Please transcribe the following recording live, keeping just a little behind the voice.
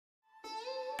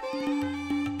Hello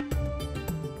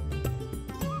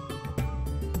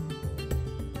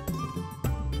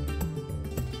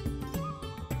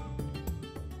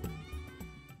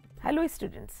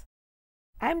students,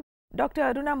 I am Dr.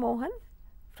 Aruna Mohan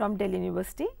from Delhi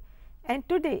University, and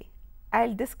today I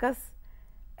will discuss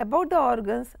about the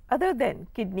organs other than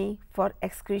kidney for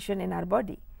excretion in our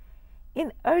body.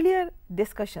 In earlier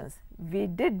discussions, we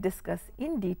did discuss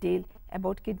in detail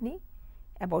about kidney,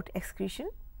 about excretion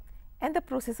and the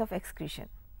process of excretion,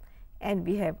 and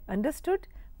we have understood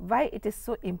why it is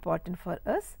so important for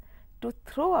us to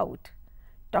throw out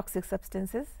toxic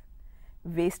substances,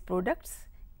 waste products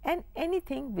and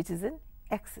anything which is in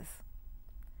excess.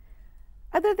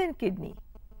 Other than kidney,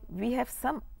 we have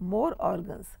some more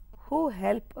organs who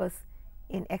help us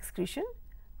in excretion,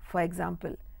 for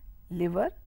example,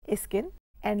 liver, skin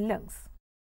and lungs.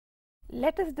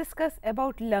 Let us discuss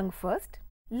about lung first.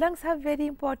 Lungs are very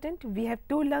important. We have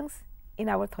two lungs in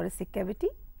our thoracic cavity.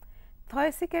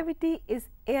 Thoracic cavity is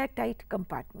airtight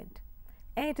compartment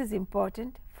and it is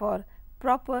important for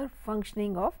proper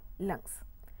functioning of lungs.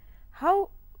 How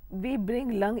we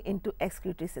bring lung into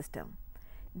excretory system,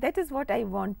 that is what I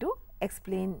want to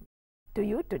explain to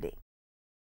you today.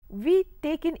 We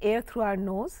take in air through our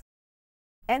nose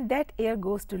and that air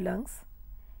goes to lungs,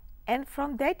 and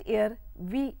from that air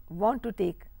we want to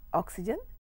take oxygen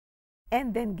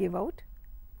and then give out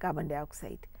carbon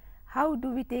dioxide. How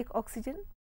do we take oxygen?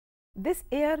 This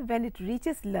air, when it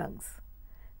reaches lungs,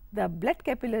 the blood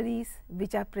capillaries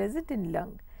which are present in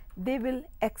lung, they will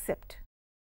accept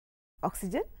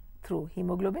oxygen through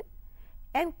hemoglobin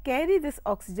and carry this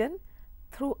oxygen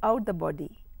throughout the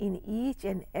body in each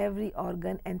and every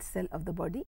organ and cell of the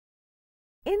body.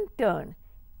 In turn,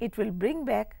 it will bring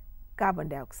back carbon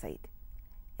dioxide.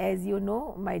 As you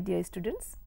know, my dear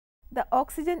students, the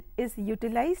oxygen is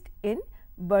utilized in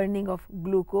burning of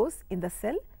glucose in the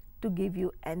cell to give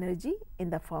you energy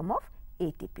in the form of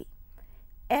ATP,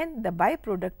 and the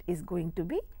byproduct is going to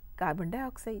be carbon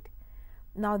dioxide.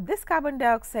 Now, this carbon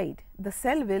dioxide the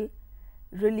cell will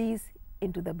release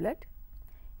into the blood,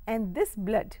 and this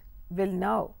blood will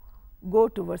now go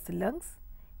towards the lungs,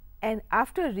 and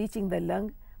after reaching the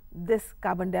lung, this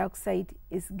carbon dioxide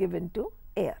is given to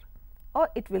air, or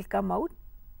it will come out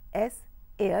as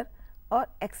air or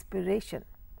expiration.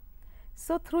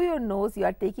 So, through your nose you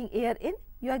are taking air in,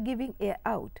 you are giving air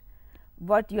out.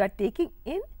 What you are taking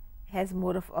in has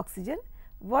more of oxygen,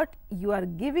 what you are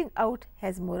giving out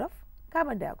has more of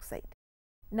carbon dioxide.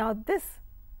 Now, this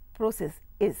process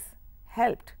is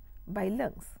helped by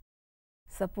lungs.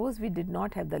 Suppose we did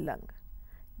not have the lung,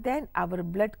 then our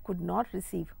blood could not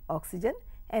receive oxygen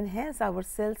and hence our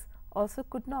cells also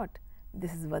could not.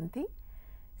 This is one thing.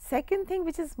 Second thing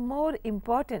which is more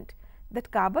important, that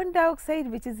carbon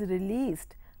dioxide which is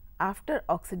released after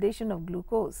oxidation of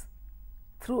glucose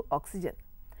through oxygen,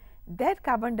 that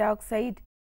carbon dioxide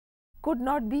could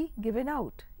not be given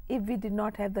out if we did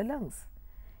not have the lungs,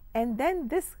 and then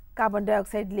this carbon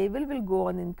dioxide level will go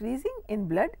on increasing in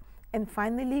blood, and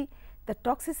finally the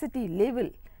toxicity level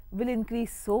will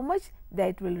increase so much that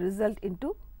it will result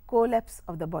into collapse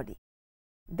of the body.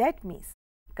 That means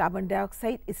carbon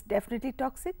dioxide is definitely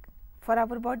toxic for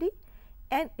our body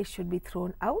and it should be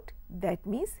thrown out. That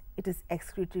means it is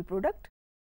excretory product,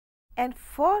 and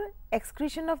for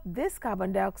excretion of this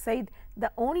carbon dioxide,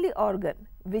 the only organ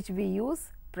which we use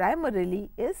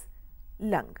primarily is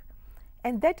lung,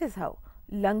 and that is how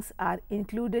lungs are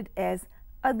included as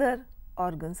other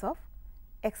organs of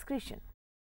excretion.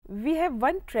 We have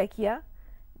one trachea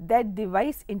that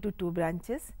divides into two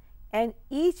branches, and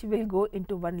each will go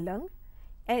into one lung,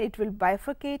 and it will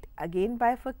bifurcate, again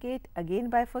bifurcate, again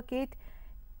bifurcate,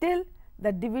 till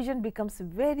the division becomes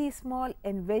very small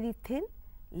and very thin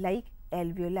like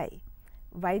alveoli.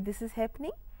 Why this is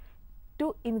happening?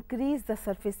 To increase the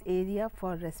surface area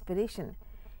for respiration,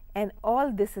 and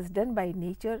all this is done by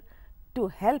nature to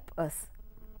help us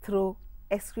through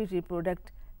excretory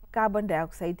product carbon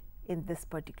dioxide in this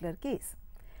particular case.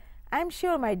 I am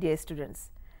sure, my dear students,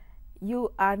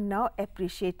 you are now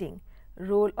appreciating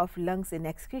role of lungs in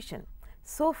excretion.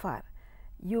 So far,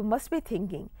 you must be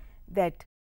thinking that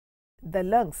the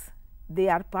lungs, they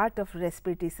are part of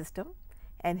respiratory system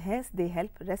and hence they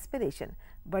help respiration,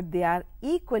 but they are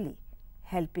equally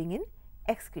helping in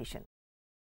excretion.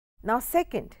 Now,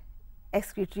 second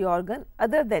excretory organ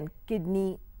other than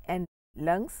kidney and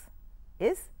lungs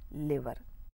is liver.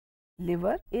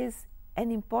 Liver is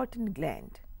an important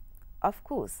gland. Of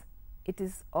course, it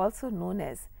is also known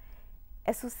as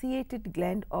associated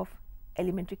gland of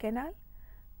alimentary canal,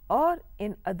 or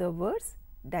in other words,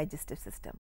 digestive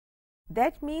system.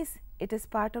 That means it is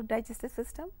part of digestive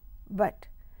system, but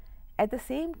at the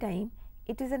same time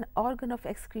it is an organ of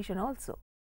excretion also.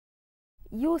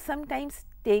 You sometimes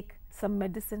take some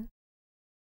medicine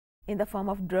in the form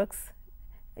of drugs.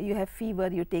 You have fever,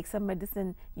 you take some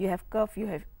medicine, you have cough, you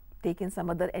have taken some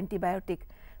other antibiotic.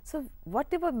 So,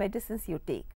 whatever medicines you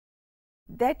take,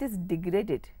 that is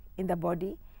degraded in the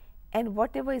body, and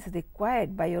whatever is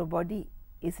required by your body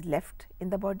is left in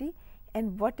the body,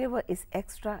 and whatever is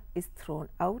extra is thrown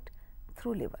out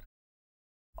through liver.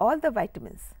 All the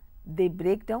vitamins, they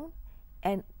break down,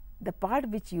 and the part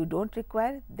which you don't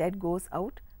require, that goes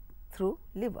out through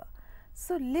liver.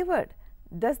 So, liver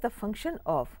does the function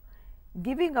of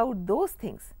giving out those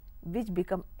things which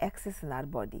become excess in our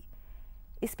body,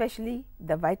 especially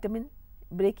the vitamin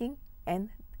breaking and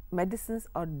medicines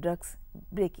or drugs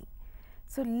breaking.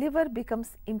 So, liver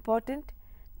becomes important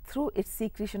through its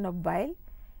secretion of bile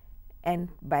and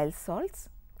bile salts.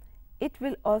 It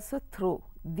will also throw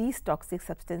these toxic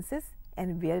substances,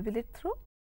 and where will it throw?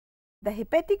 The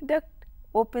hepatic duct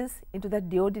opens into the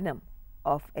duodenum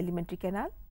of alimentary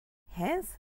canal,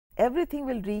 hence everything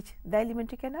will reach the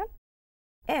alimentary canal,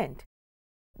 and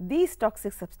these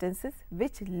toxic substances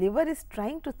which liver is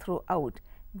trying to throw out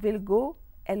will go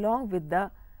along with the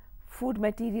food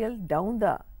material down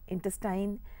the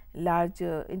intestine, large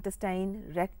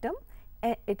intestine, rectum,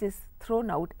 and it is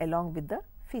thrown out along with the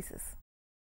feces.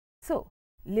 So,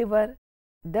 liver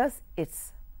does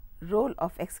its role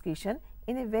of excretion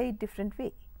in a very different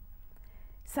way.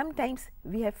 Sometimes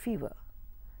we have fever,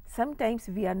 sometimes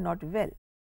we are not well.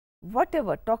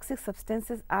 Whatever toxic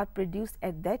substances are produced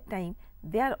at that time,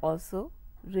 they are also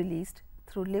released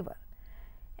through liver,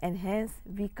 and hence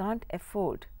we can't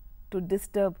afford to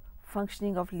disturb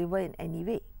functioning of liver in any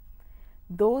way.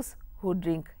 Those who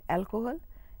drink alcohol,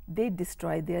 they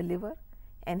destroy their liver,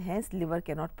 and hence liver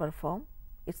cannot perform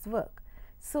its work.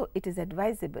 So, it is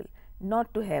advisable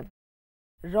not to have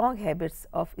wrong habits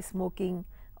of smoking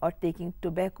or taking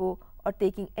tobacco or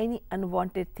taking any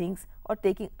unwanted things or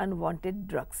taking unwanted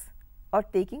drugs or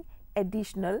taking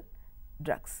additional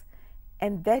drugs,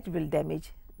 and that will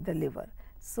damage the liver.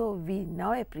 So, we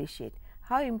now appreciate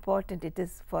how important it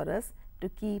is for us to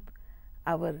keep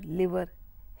our liver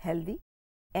healthy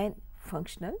and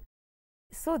functional,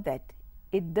 so that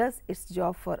it does its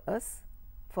job for us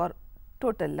for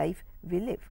total life we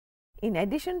live. In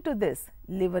addition to this,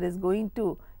 liver is going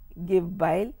to give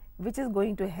bile, which is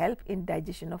going to help in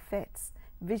digestion of fats,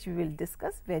 which we will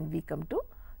discuss when we come to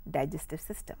digestive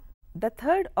system. The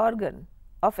third organ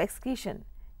of excretion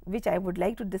which I would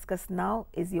like to discuss now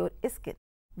is your skin,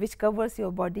 which covers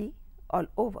your body all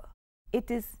over. It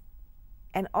is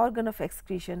an organ of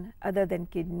excretion other than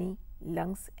kidney,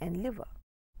 lungs and liver.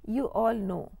 You all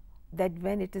know that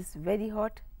when it is very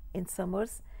hot in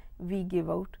summers, we give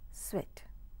out sweat.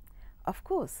 Of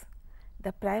course,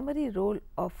 the primary role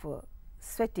of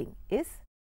sweating is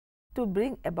to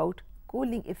bring about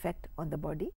cooling effect on the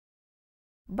body,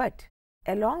 but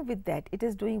along with that it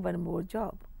is doing one more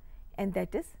job, and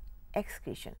that is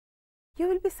excretion. You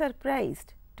will be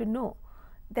surprised to know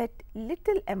that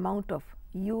little amount of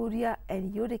urea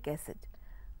and uric acid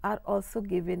are also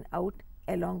given out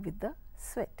along with the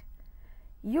sweat.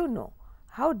 You know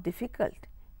how difficult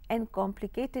and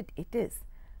complicated it is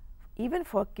even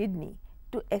for kidney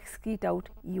to excrete out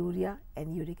urea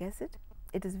and uric acid.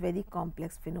 It is very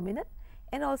complex phenomenon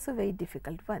and also very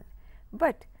difficult one.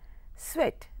 But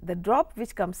sweat, the drop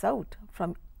which comes out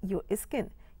from your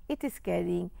skin, it is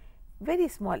carrying very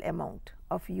small amount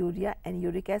of urea and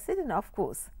uric acid and of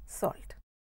course salt.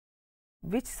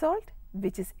 Which salt?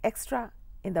 Which is extra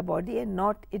in the body and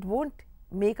not, it won't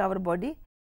make our body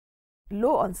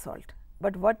low on salt,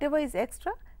 but whatever is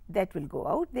extra, that will go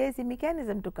out. There is a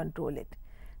mechanism to control it.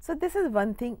 So, this is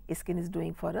one thing skin is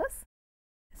doing for us,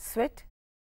 sweat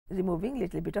removing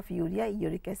little bit of urea,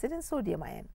 uric acid and sodium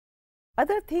ion.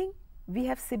 Other thing, we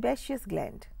have sebaceous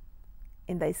gland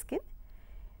in the skin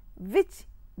which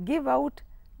give out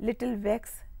little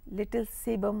wax, little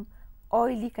sebum,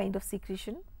 oily kind of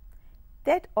secretion,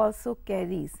 that also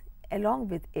carries along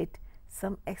with it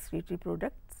some excretory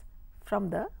products from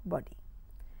the body.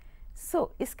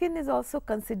 So, skin is also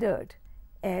considered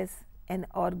as an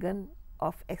organ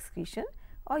of excretion,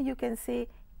 or you can say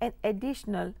an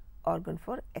additional organ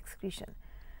for excretion.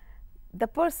 The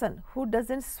person who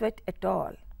doesn't sweat at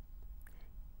all,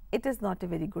 it is not a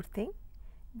very good thing,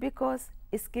 because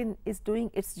skin is doing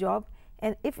its job,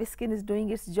 and if skin is doing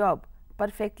its job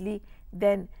perfectly,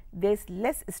 then there is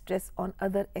less stress on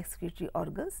other excretory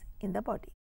organs in the body.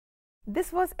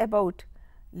 This was about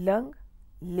lung,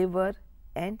 liver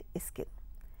and skin.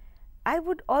 I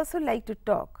would also like to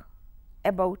talk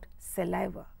about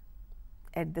saliva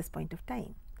at this point of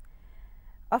time.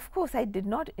 Of course, I did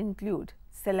not include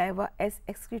saliva as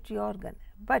excretory organ,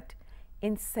 but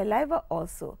in saliva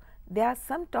also there are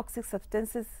some toxic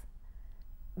substances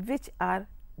which are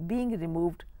being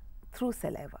removed through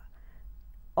saliva,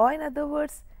 or in other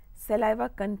words, saliva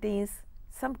contains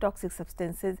some toxic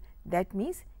substances. That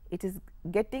means it is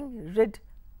getting rid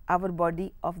our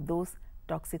body of those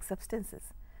toxic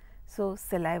substances. So,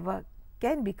 saliva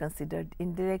can be considered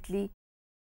indirectly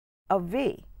a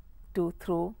way to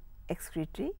throw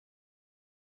excretory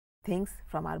things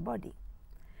from our body.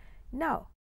 Now,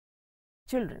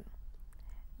 children,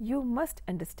 you must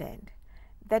understand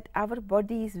that our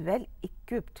body is well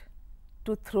equipped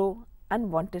to throw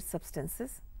unwanted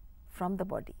substances from the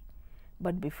body.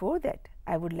 But before that,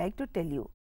 I would like to tell you,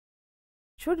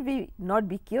 should we not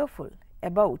be careful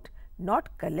about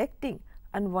not collecting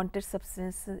unwanted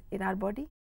substances in our body?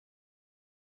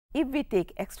 If we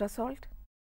take extra salt,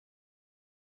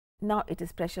 now it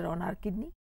is pressure on our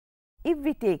kidney. If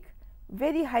we take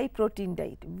very high protein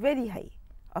diet, very high,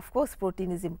 of course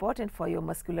protein is important for your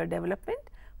muscular development,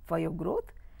 for your growth,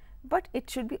 but it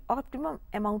should be optimum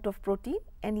amount of protein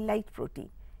and light protein,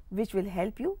 which will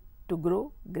help you to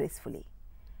grow gracefully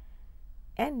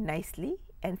and nicely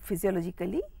and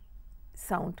physiologically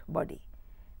sound body.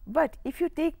 But if you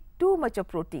take too much of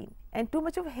protein and too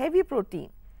much of heavy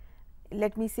protein,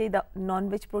 let me say the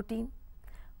non-veg protein,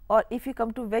 or if you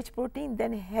come to veg protein,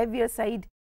 then heavier side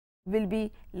will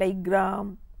be like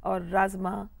gram or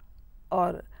rajma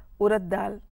or urad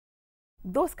dal,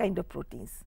 those kind of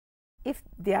proteins. If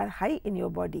they are high in your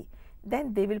body,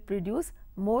 then they will produce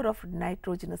more of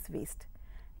nitrogenous waste.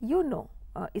 You know,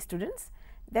 students,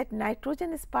 that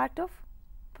nitrogen is part of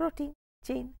protein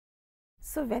chain.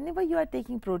 So, whenever you are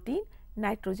taking protein,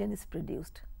 nitrogen is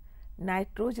produced,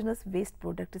 nitrogenous waste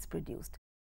product is produced.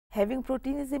 Having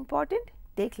protein is important,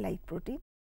 take light protein.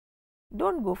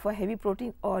 Don't go for heavy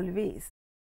protein always.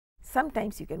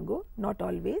 Sometimes you can go, not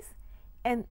always,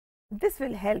 and this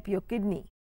will help your kidney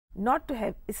not to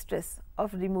have stress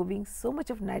of removing so much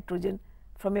of nitrogen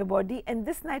from your body, and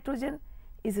this nitrogen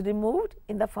is removed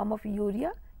in the form of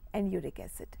urea and uric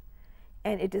acid.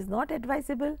 And it is not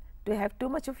advisable to have too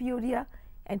much of urea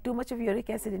and too much of uric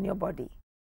acid in your body.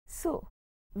 So,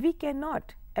 we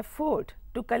cannot afford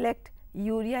to collect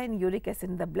urea and uric acid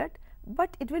in the blood,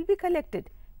 but it will be collected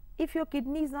if your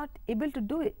kidney is not able to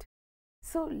do it.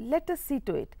 So, let us see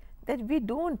to it that we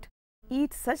don't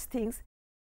eat such things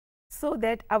so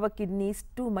that our kidney is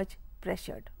too much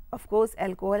pressured. Of course,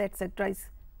 alcohol etc. is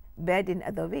bad in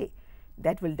other way,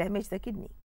 that will damage the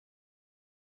kidney.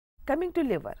 Coming to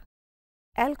liver,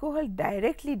 alcohol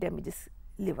directly damages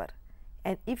liver,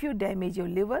 and if you damage your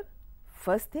liver,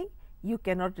 first thing, you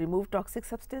cannot remove toxic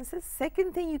substances.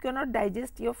 Second thing, you cannot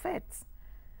digest your fats.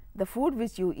 The food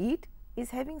which you eat is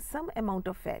having some amount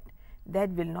of fat that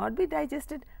will not be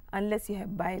digested unless you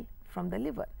have bile from the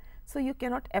liver. So, you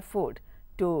cannot afford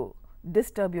to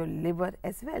disturb your liver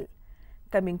as well.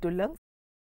 Coming to lungs,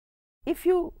 if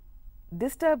you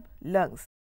disturb lungs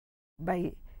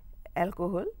by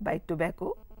alcohol, by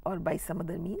tobacco or by some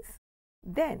other means,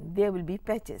 then there will be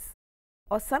patches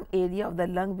or some area of the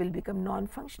lung will become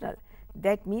non-functional.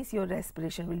 That means your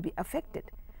respiration will be affected.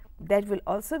 That will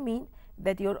also mean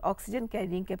that your oxygen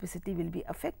carrying capacity will be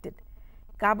affected.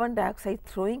 Carbon dioxide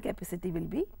throwing capacity will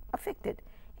be affected.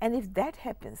 And if that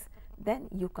happens, then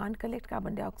you can't collect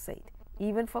carbon dioxide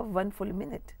even for 1 full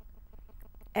minute.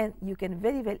 And you can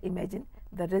very well imagine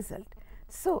the result.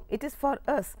 So, it is for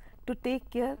us to take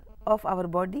care of our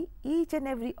body, each and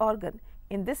every organ.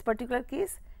 In this particular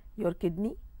case, your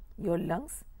kidney, your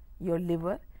lungs, your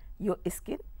liver, your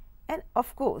skin, and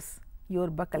of course, your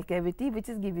buccal cavity, which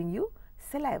is giving you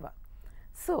saliva.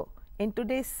 So, in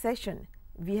today's session,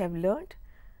 we have learnt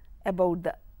about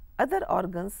the other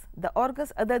organs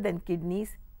other than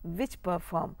kidneys which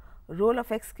perform role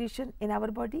of excretion in our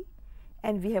body,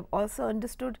 and we have also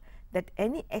understood that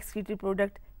any excretory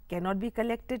product cannot be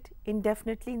collected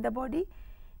indefinitely in the body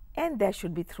and that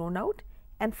should be thrown out,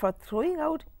 and for throwing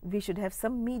out we should have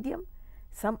some medium,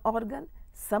 some organ,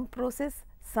 some process,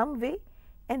 some way,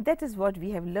 and that is what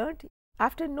we have learnt.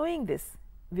 After knowing this,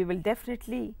 we will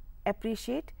definitely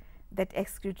appreciate that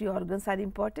excretory organs are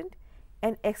important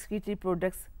and excretory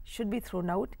products should be thrown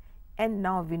out, and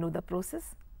now we know the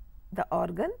process, the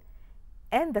organ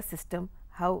and the system,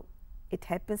 how it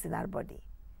happens in our body.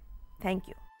 Thank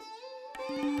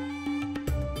you.